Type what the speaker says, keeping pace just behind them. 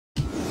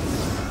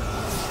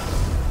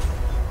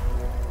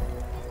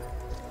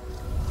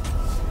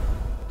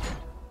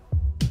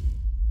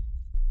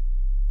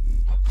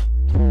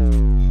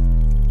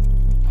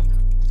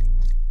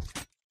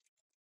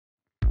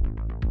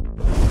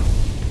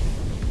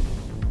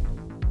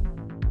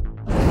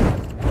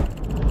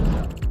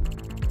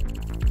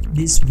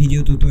This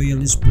video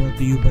tutorial is brought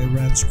to you by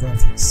Rhandz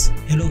Graphix.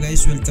 Hello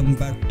guys, welcome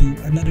back to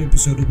another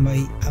episode of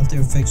my After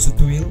Effects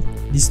tutorial.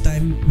 This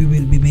time we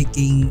will be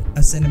making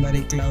a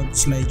cinematic cloud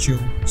slideshow.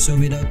 So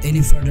without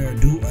any further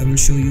ado, I will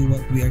show you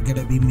what we are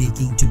gonna be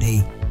making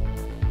today.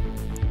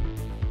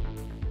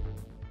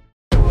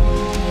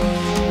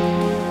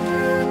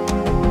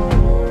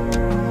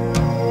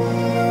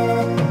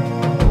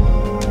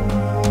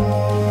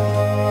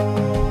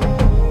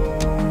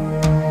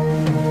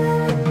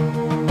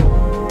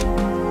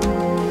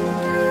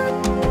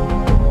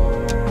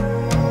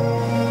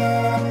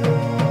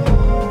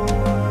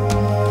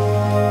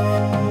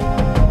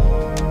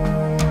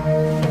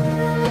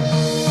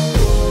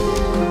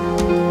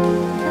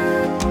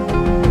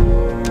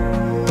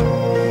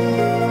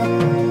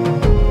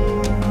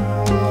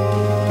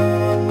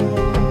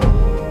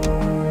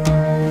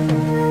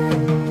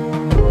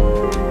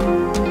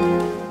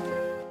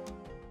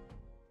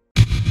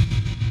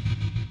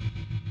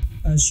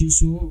 As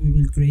usual, we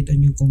will create a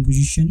new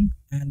composition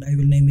and I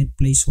will name it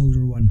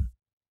placeholder 1.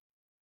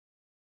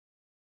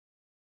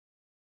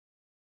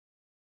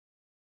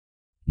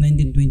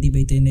 1920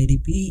 by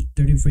 1080p,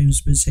 30 frames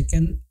per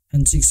second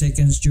and 6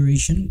 seconds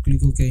duration.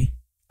 Click OK.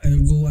 I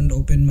will go and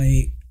open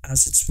my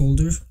assets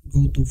folder,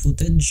 go to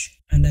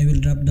footage, and I will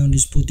drop down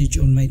this footage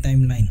on my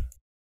timeline.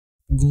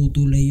 Go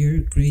to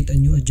layer, create a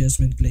new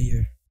adjustment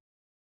layer.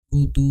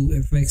 Go to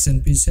effects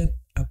and preset,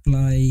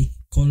 apply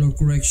color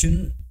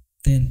correction,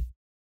 then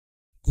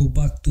go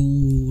back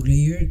to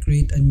layer,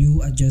 create a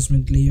new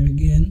adjustment layer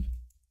again.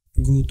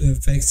 Go to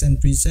effects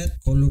and preset,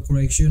 color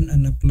correction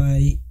and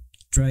apply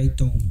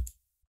tritone.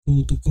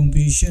 Go to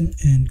composition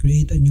and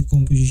create a new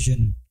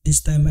composition.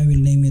 This time I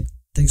will name it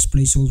text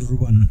placeholder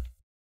 1.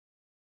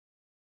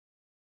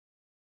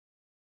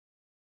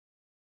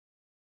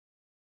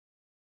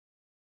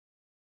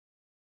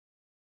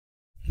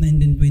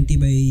 (1920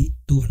 by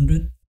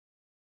 200).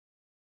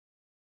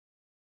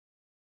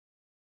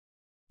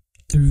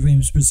 30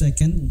 frames per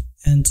second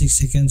and 6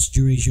 seconds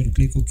duration.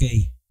 Click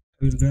OK.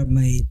 I will grab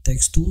my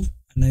text tool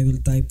and I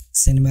will type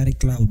cinematic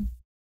cloud.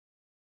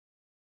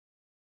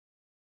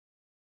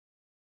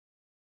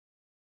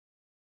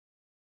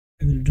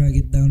 I will drag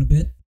it down a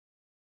bit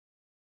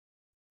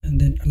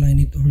and then align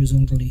it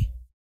horizontally.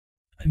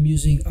 I'm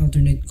using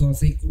alternate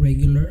Gothic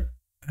regular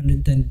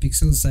 110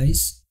 pixel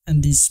size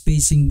and this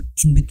spacing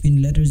in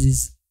between letters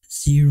is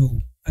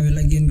 0. I will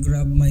again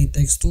grab my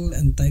text tool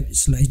and type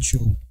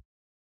slideshow.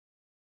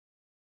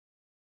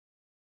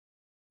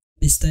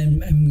 This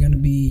time I'm gonna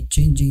be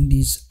changing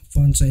this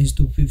font size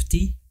to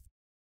 50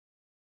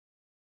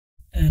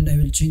 and I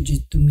will change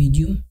it to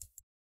medium.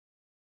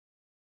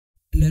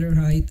 Letter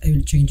height I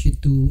will change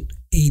it to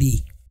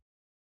 80.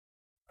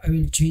 I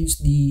will change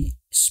the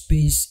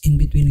space in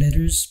between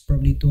letters,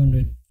 probably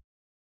 200,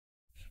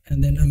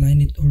 and then align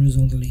it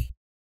horizontally.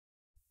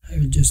 I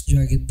will just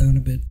drag it down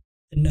a bit.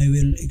 Then I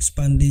will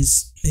expand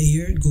this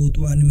layer, go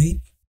to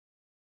animate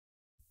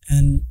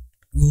and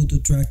go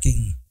to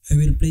tracking. I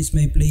will place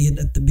my playhead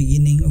at the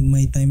beginning of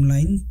my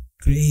timeline,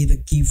 create a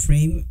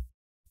keyframe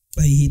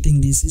by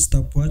hitting this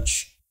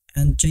stopwatch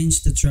and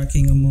change the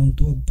tracking amount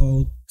to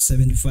about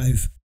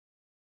 75.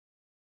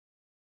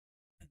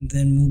 And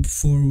then move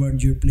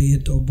forward your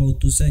playhead to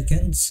about 2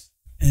 seconds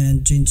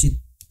and change it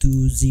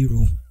to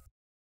 0.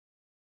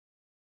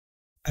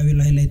 I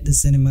will highlight the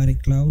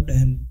cinematic cloud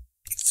and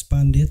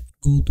expand it,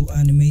 go to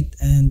animate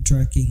and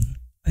tracking.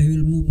 I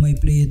will move my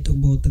playhead to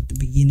about at the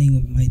beginning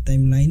of my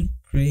timeline.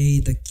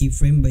 Create a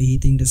keyframe by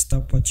hitting the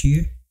stopwatch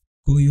here.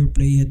 Go your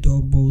playhead to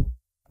about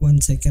 1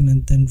 second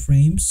and 10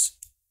 frames.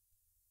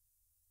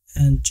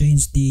 And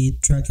change the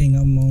tracking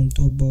amount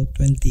to about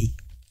 20.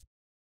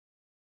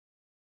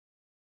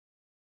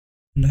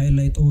 And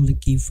highlight all the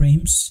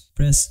keyframes.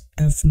 Press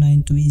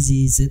F9 to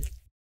easy exit.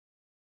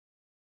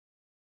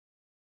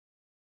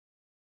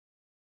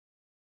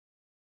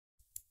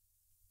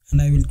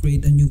 And I will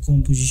create a new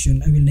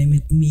composition. I will name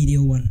it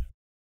media 1.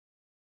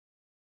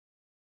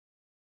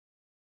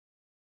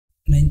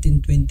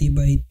 1920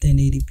 by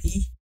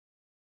 1080p,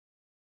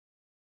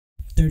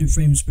 30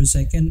 frames per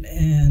second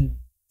and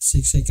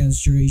 6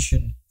 seconds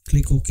duration.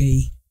 Click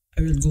OK.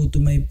 I will go to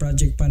my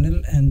project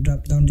panel and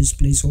drop down this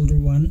placeholder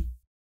 1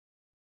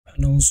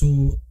 and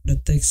also the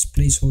text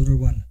placeholder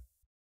 1.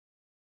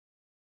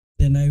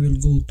 Then I will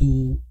go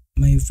to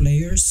my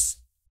flares,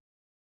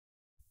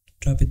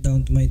 drop it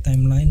down to my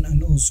timeline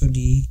and also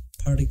the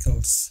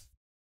particles.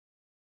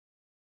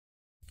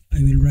 I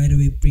will right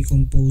away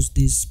pre-compose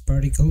these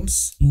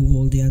particles, move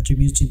all the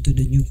attributes into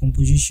the new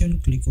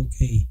composition, click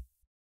OK.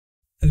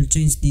 I will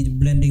change the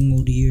blending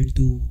mode here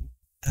to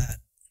add.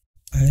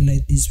 I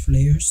highlight these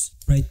flares,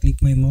 right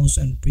click my mouse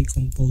and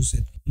pre-compose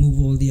it. Move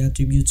all the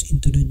attributes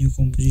into the new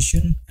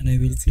composition and I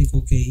will click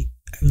OK.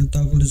 I will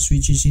toggle the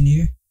switches in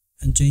here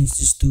and change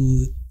this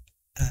to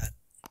add.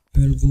 I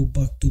will go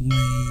back to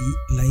my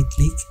light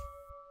click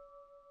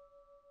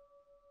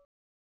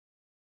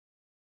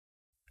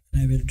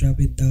and I will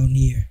drop it down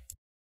here.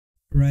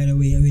 Right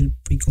away I will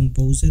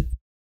pre-compose it.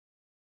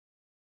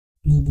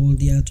 Move all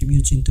the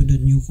attributes into the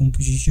new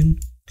composition.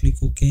 click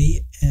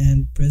OK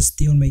and press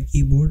T on my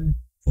keyboard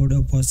for the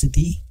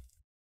opacity.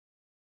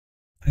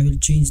 I will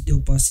change the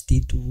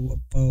opacity to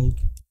about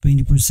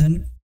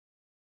 20%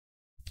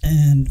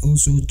 and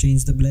also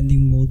change the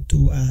blending mode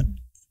to add.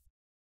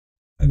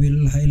 I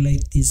will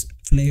highlight these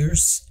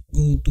flares,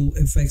 go to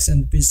effects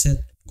and preset,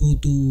 go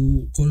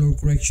to color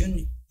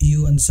correction,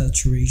 hue and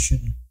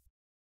saturation.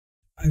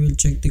 I will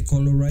check the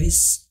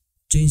colorize,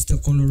 change the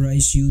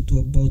colorize hue to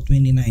about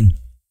 29.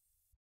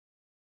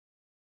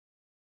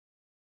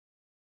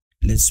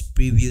 Let's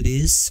preview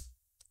this.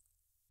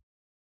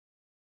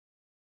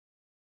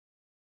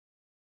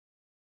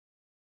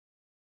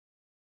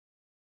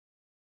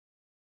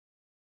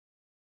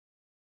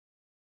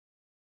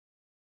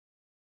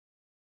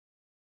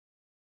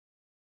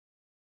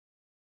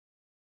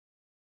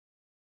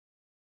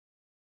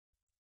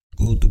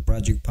 Go to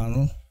project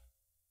panel,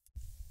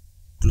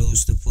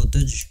 close the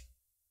footage,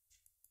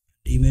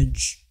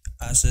 image,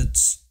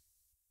 assets,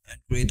 and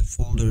create a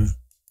folder,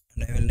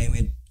 and I will name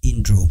it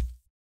intro.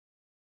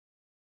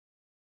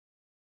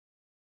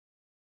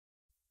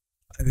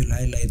 I will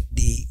highlight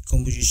the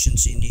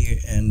compositions in here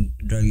and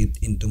drag it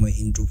into my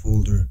intro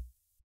folder.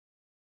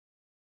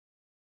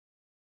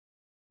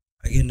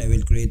 Again, I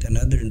will create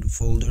another intro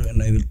folder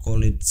and I will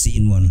call it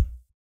scene 1.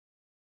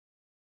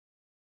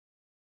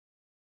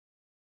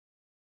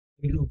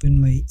 I will open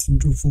my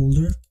intro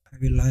folder. I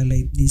will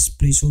highlight this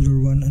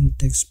placeholder 1 and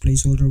text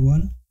placeholder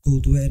 1.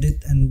 Go to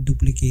edit and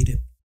duplicate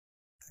it.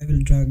 I will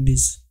drag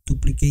these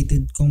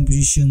duplicated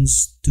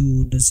compositions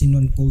to the scene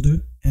 1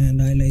 folder and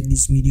highlight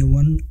this media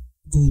 1.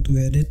 Go to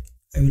edit.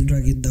 I will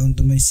drag it down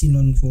to my scene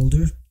 1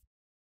 folder.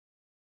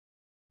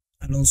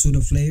 And also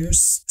the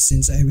flares,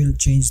 since I will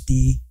change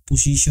the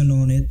position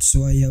on it,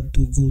 so I have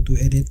to go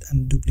to edit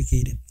and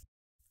duplicate it.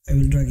 I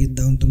will drag it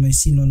down to my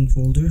scene 1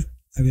 folder.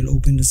 I will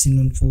open the scene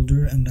 1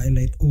 folder and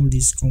highlight all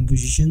these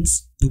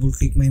compositions. Double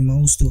click my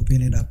mouse to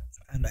open it up.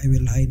 And I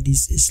will hide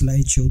this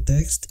slideshow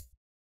text.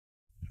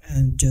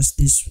 And just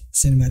this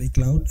cinematic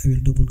cloud, I will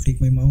double click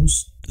my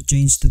mouse to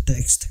change the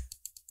text.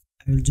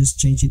 I will just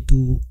change it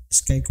to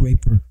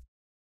skyscraper.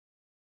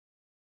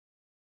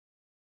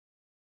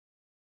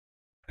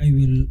 I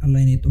will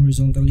align it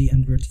horizontally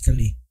and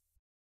vertically.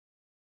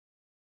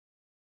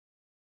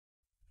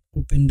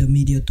 Open the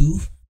media 2.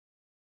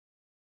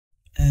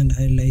 And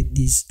highlight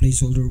this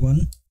placeholder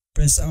 1.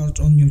 Press Alt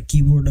on your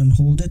keyboard and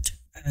hold it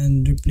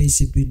and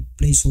replace it with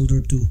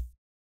placeholder 2.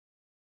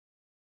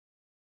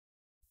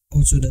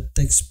 Also the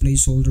text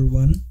placeholder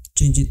 1,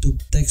 change it to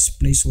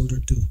text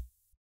placeholder 2.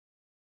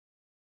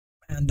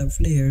 And the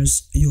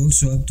flares, you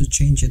also have to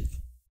change it.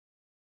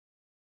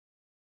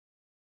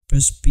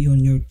 Press P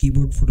on your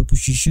keyboard for the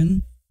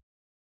position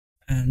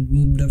and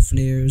move the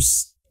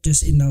flares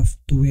just enough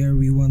to where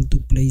we want to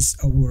place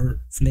our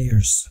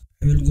flares.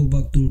 I will go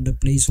back to the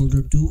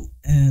placeholder 2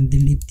 and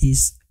delete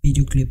this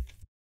video clip.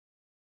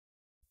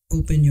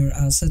 Open your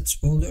assets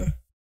folder,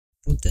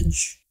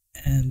 footage,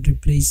 and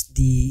replace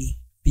the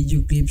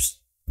video clips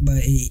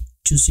by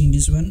choosing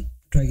this one.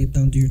 Drag it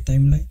down to your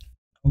timeline.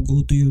 Now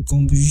go to your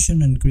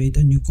composition and create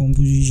a new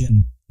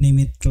composition. Name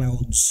it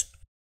clouds.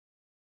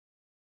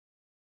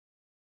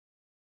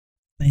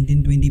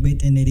 1920 by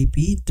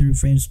 1080p, 30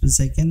 frames per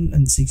second,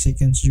 and 6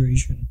 seconds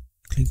duration.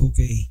 Click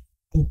OK.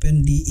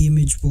 Open the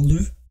image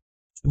folder.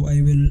 So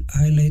I will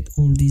highlight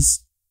all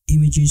these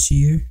images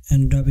here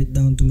and drop it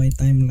down to my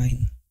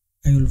timeline.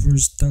 I will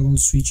first toggle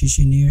switches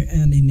in here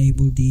and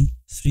enable the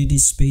 3D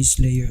space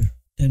layer.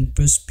 Then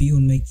press P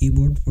on my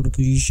keyboard for the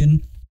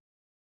position.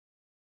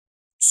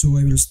 So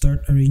I will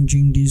start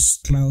arranging these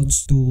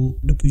clouds to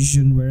the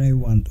position where I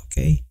want,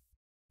 okay?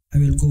 I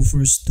will go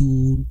first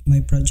to my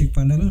project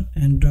panel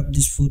and drop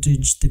this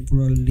footage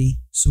temporarily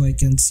so I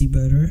can see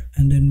better,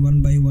 and then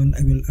one by one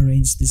I will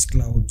arrange these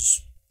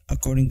clouds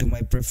according to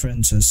my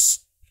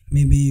preferences.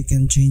 Maybe you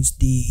can change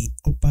the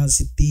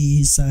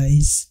opacity,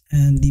 size,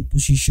 and the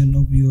position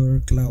of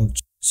your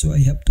clouds. So I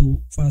have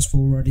to fast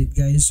forward it,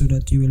 guys, so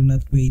that you will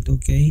not wait,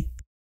 okay?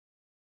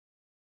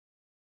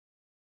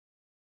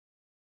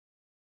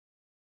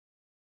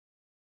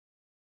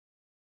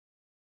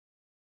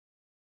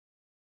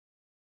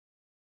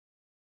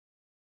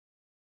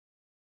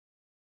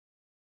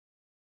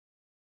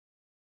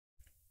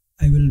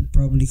 I will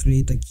probably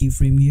create a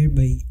keyframe here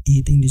by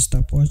hitting the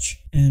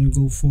stopwatch and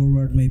go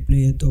forward my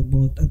player to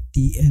about at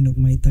the end of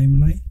my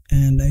timeline,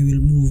 and I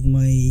will move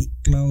my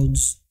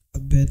clouds a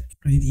bit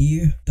right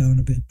here, down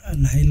a bit,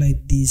 and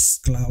highlight this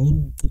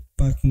cloud, put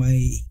back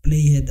my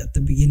playhead at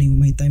the beginning of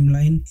my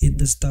timeline, hit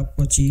the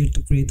stopwatch here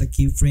to create a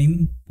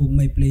keyframe, move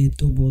my playhead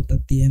to about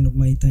at the end of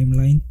my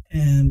timeline,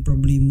 and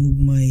probably move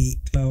my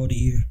cloud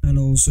here. And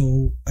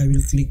also I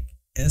will click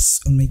S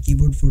on my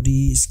keyboard for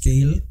the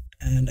scale,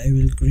 and I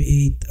will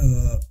create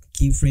a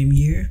keyframe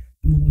here,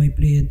 move my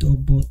playhead to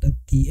about at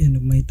the end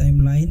of my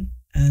timeline,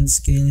 and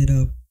scale it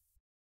up.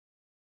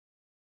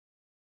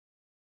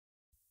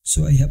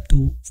 So I have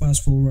to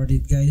fast forward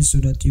it, guys, so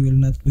that you will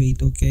not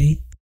wait,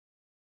 okay?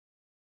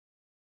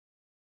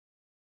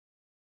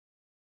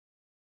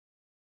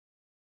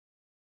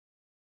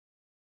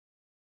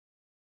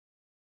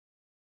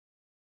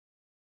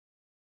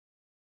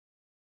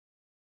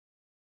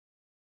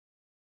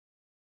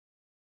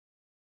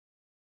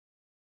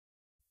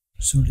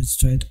 So let's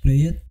try to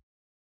play it.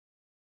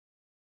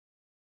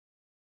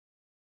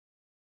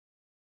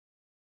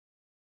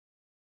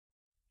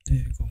 There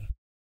you go.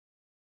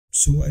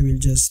 So I will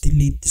just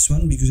delete this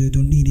one because I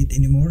don't need it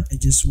anymore. I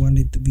just want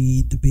it to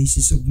be the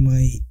basis of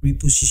my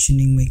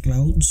repositioning my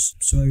clouds.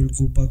 So I will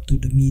go back to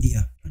the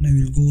media and I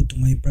will go to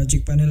my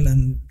project panel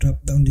and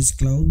drop down these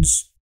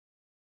clouds.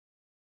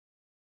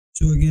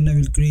 So again, I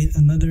will create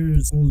another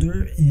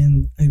folder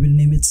and I will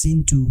name it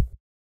scene 2.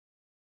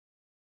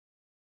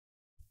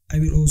 I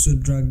will also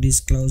drag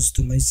these clouds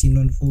to my scene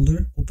 1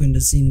 folder, open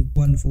the scene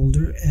 1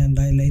 folder and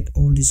highlight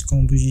all these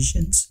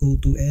compositions, go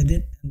to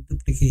edit and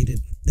duplicate it.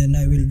 Then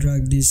I will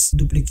drag these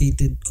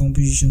duplicated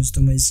compositions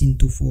to my scene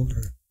 2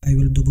 folder. I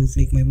will double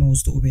click my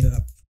mouse to open it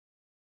up.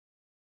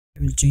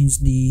 I will change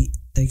the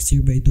text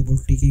here by double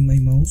clicking my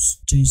mouse,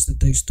 change the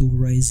text to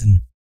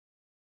horizon.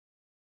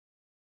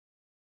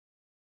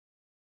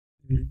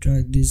 I will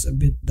drag this a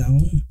bit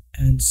down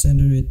and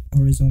center it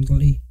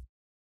horizontally.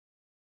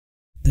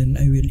 Then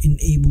I will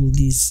enable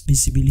this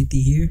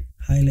visibility here,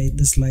 highlight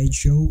the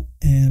slideshow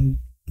and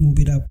move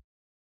it up.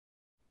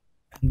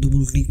 And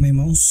double click my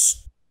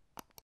mouse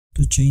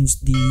to change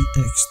the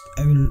text.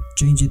 I will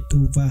change it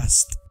to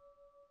vast.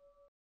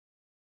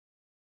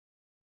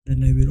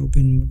 Then I will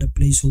open the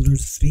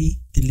placeholder 3,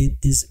 delete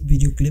this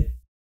video clip.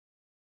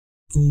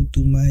 Go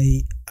to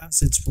my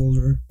assets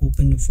folder,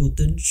 open the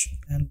footage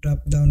and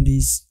drop down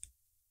this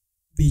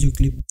video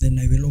clip. Then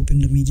I will open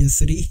the media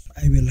 3.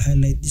 I will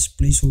highlight this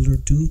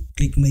placeholder 2,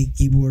 click my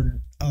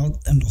keyboard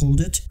Alt and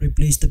hold it,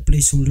 replace the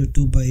placeholder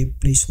 2 by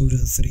placeholder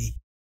 3.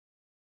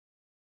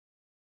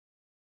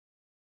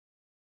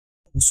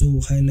 Also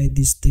highlight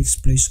this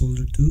text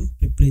placeholder 2,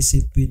 replace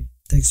it with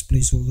text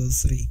placeholder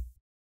 3.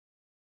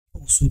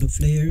 Also the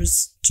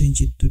flares,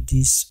 change it to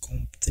this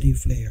comp 3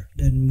 flare.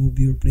 Then move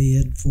your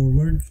playhead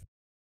forward.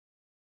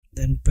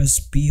 Then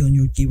press P on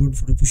your keyboard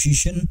for the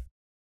position.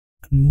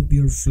 And move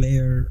your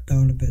flare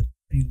down a bit.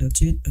 I think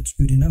that's it. That's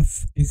good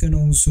enough. You can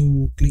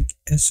also click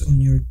S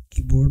on your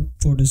keyboard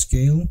for the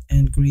scale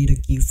and create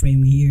a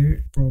keyframe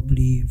here,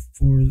 probably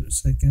 4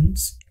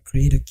 seconds.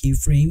 Create a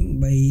keyframe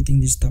by hitting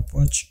the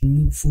stopwatch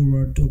and move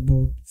forward to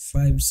about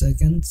 5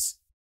 seconds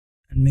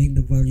and make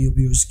the value of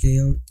your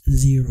scale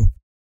 0.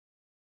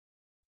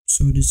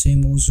 So the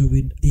same also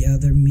with the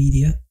other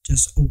media.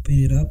 Just open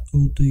it up,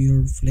 go to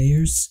your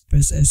flares,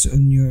 press S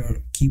on your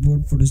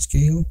keyboard for the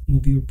scale,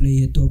 move your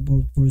playhead to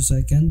about 4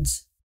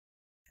 seconds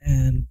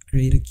and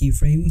create a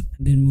keyframe,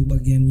 and then move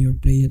again your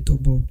playhead to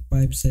about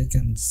 5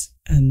 seconds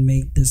and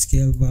make the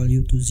scale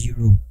value to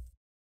 0.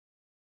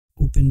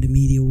 Open the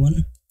media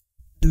 1.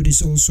 Do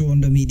this also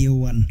on the media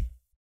 1.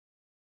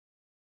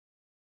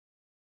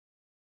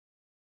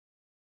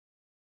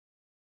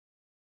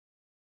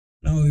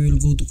 Now we will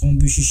go to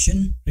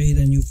composition, create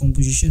a new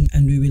composition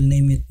and we will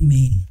name it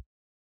main.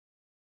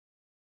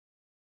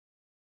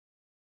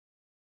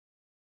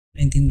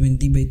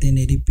 1920 by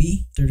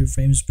 1080p, 30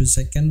 frames per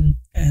second,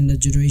 and the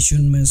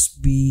duration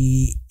must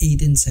be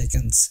 18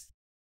 seconds.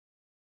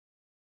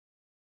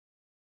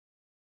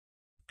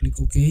 Click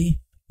OK,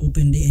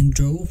 open the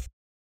intro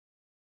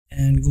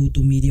and go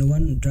to media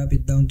 1, drop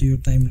it down to your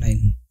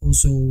timeline.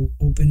 Also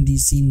open the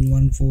scene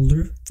 1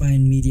 folder,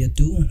 find media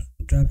 2,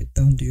 drop it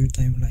down to your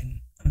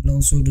timeline. And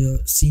also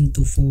the scene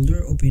 2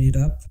 folder, open it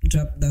up,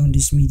 drop down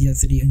this media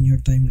 3 on your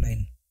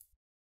timeline.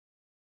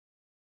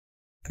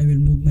 I will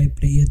move my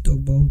playhead to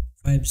about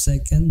 5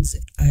 seconds,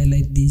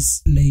 highlight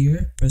this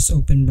layer, press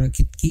open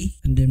bracket key,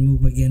 and then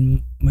move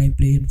again my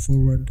playhead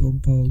forward to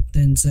about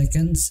 10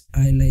 seconds,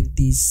 highlight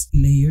this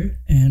layer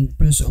and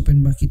press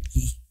open bracket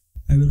key.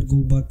 I will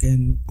go back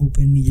and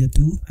open media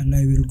 2 and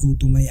I will go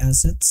to my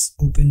assets,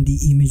 open the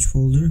image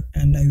folder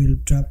and I will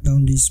drop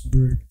down this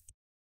bird.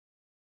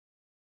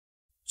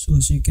 So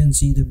as you can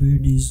see, the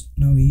bird is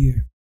now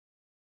here,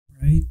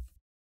 right?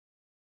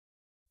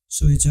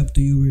 So it's up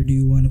to you, where do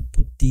you want to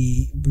put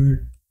the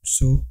bird.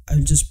 So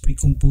I'll just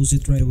pre-compose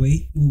it right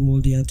away, move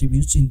all the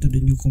attributes into the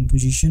new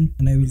composition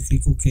and I will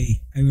click OK.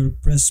 I will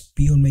press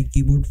P on my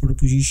keyboard for the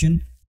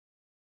position,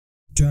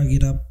 drag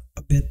it up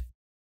a bit.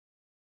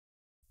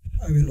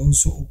 I will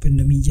also open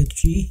the media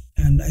tree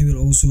and I will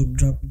also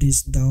drop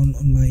this down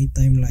on my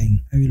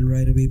timeline. I will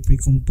right away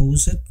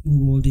pre-compose it,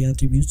 move all the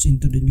attributes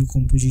into the new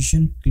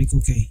composition, click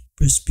OK.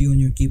 Press P on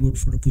your keyboard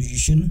for the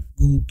position,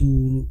 go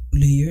to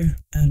layer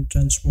and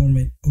transform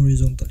it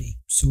horizontally.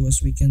 So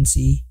as we can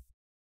see,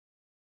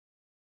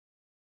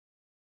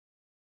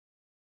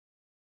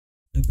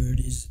 the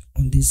bird is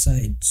on this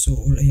side. So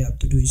all I have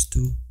to do is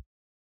to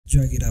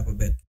drag it up a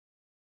bit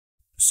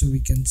so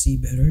we can see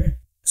better.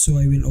 So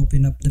I will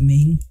open up the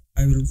main.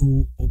 I will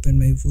go open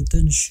my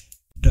footage,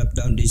 drop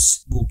down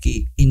this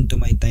bokeh into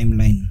my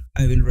timeline.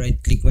 I will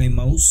right click my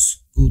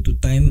mouse, go to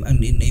time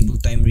and enable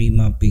time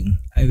remapping.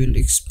 I will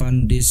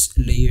expand this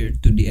layer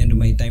to the end of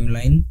my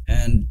timeline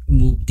and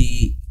move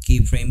the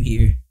keyframe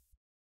here.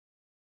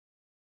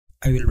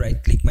 I will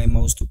right click my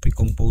mouse to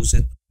pre-compose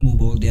it,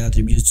 move all the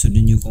attributes to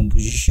the new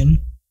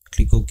composition,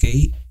 click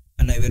OK,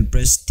 and I will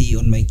press T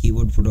on my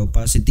keyboard for the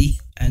opacity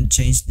and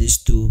change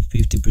this to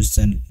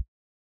 50%.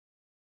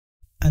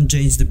 and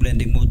change the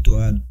blending mode to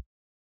add.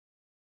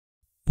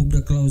 Move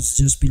the clouds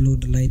just below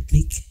the light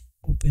leak.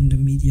 Open the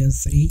media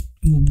 3.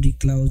 Move the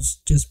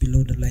clouds just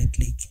below the light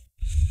leak.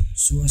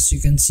 So as you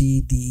can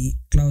see, the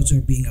clouds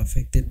are being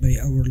affected by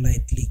our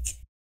light leak.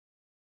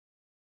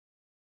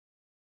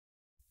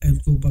 I'll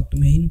go back to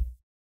main.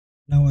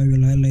 Now I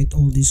will highlight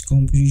all these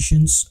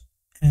compositions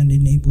and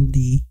enable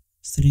the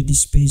 3D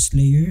space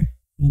layer.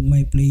 Move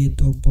my player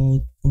to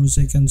about 4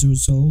 seconds or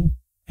so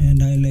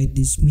and highlight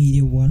this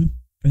media 1.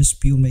 Press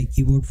P on my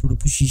keyboard for the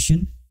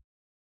position.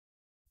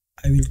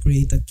 I will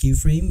create a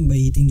keyframe by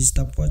hitting the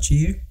stopwatch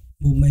here.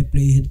 Move my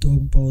playhead to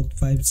about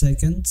 5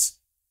 seconds.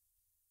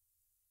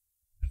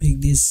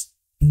 Make this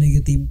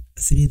negative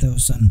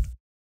 3000.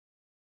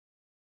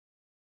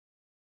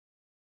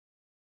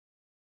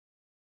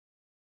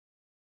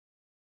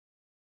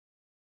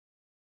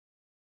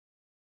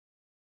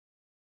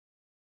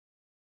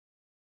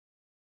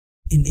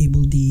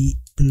 Enable the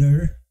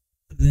blur.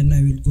 Then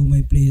I will go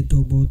my playhead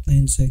to about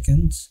 9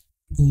 seconds.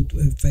 Go to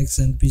effects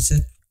and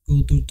preset.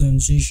 Go to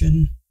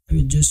transition. I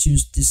will just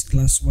use this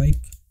glass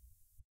wipe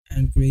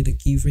and create a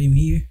keyframe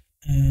here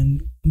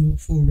and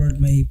move forward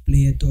my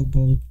playhead to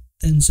about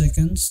 10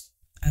 seconds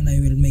and I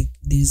will make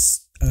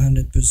this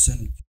 100%.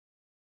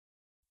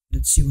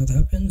 Let's see what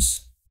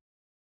happens.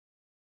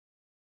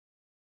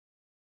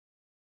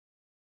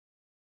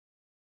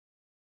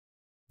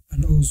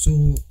 And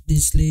also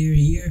this layer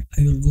here,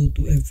 I will go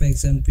to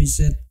effects and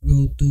preset,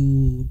 go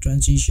to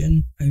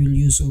transition. I will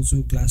use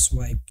also glass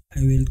wipe.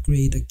 I will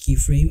create a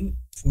keyframe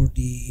for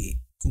the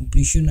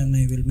completion and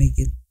I will make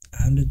it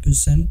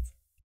 100%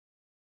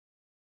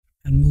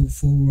 and move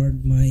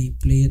forward my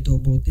player to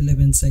about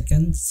 11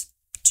 seconds.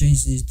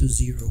 Change this to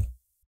 0.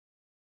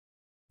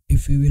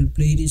 If we will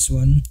play this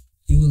one,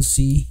 you will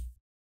see.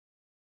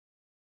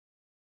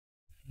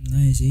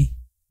 Nice, eh?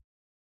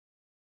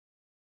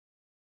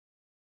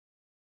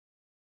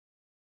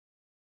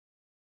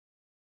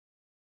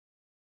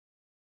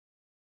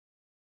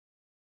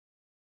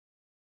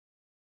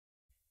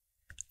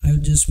 I'll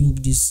just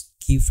move this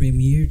keyframe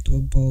here to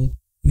about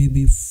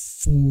maybe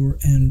 4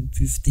 and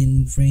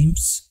 15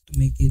 frames to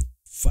make it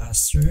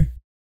faster.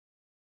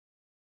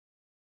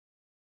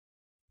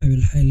 I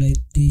will highlight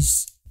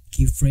these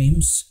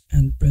keyframes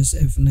and press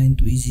F9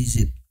 to ease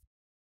it.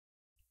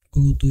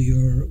 Go to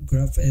your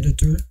graph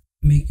editor,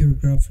 make your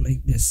graph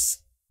like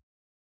this.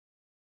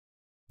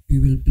 We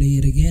will play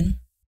it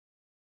again.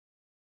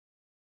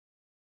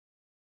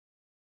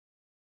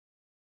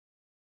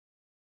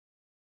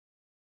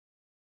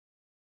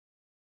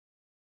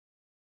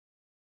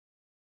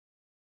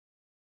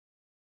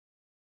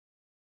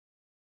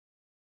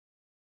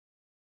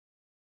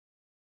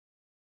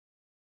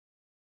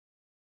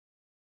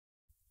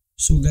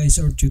 So guys,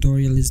 our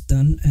tutorial is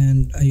done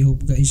and I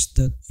hope guys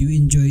that you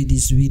enjoyed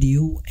this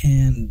video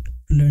and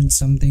learned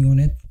something on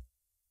it.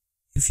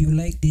 If you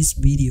like this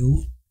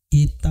video,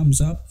 hit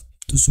thumbs up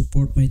to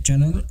support my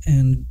channel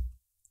and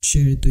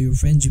share it to your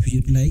friends if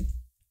you'd like.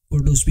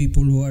 For those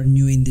people who are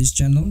new in this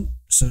channel,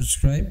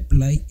 subscribe,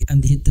 like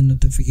and hit the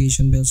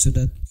notification bell so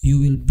that you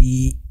will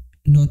be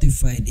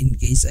notified in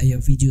case I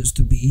have videos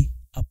to be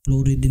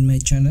uploaded in my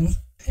channel.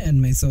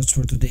 And my thoughts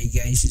for today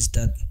guys is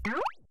that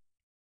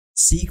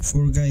seek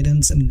for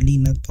guidance and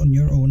lean not on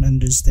your own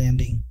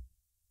understanding.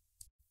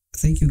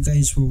 Thank you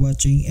guys for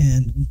watching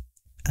and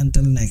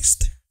until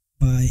next.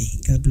 Bye.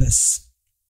 God bless.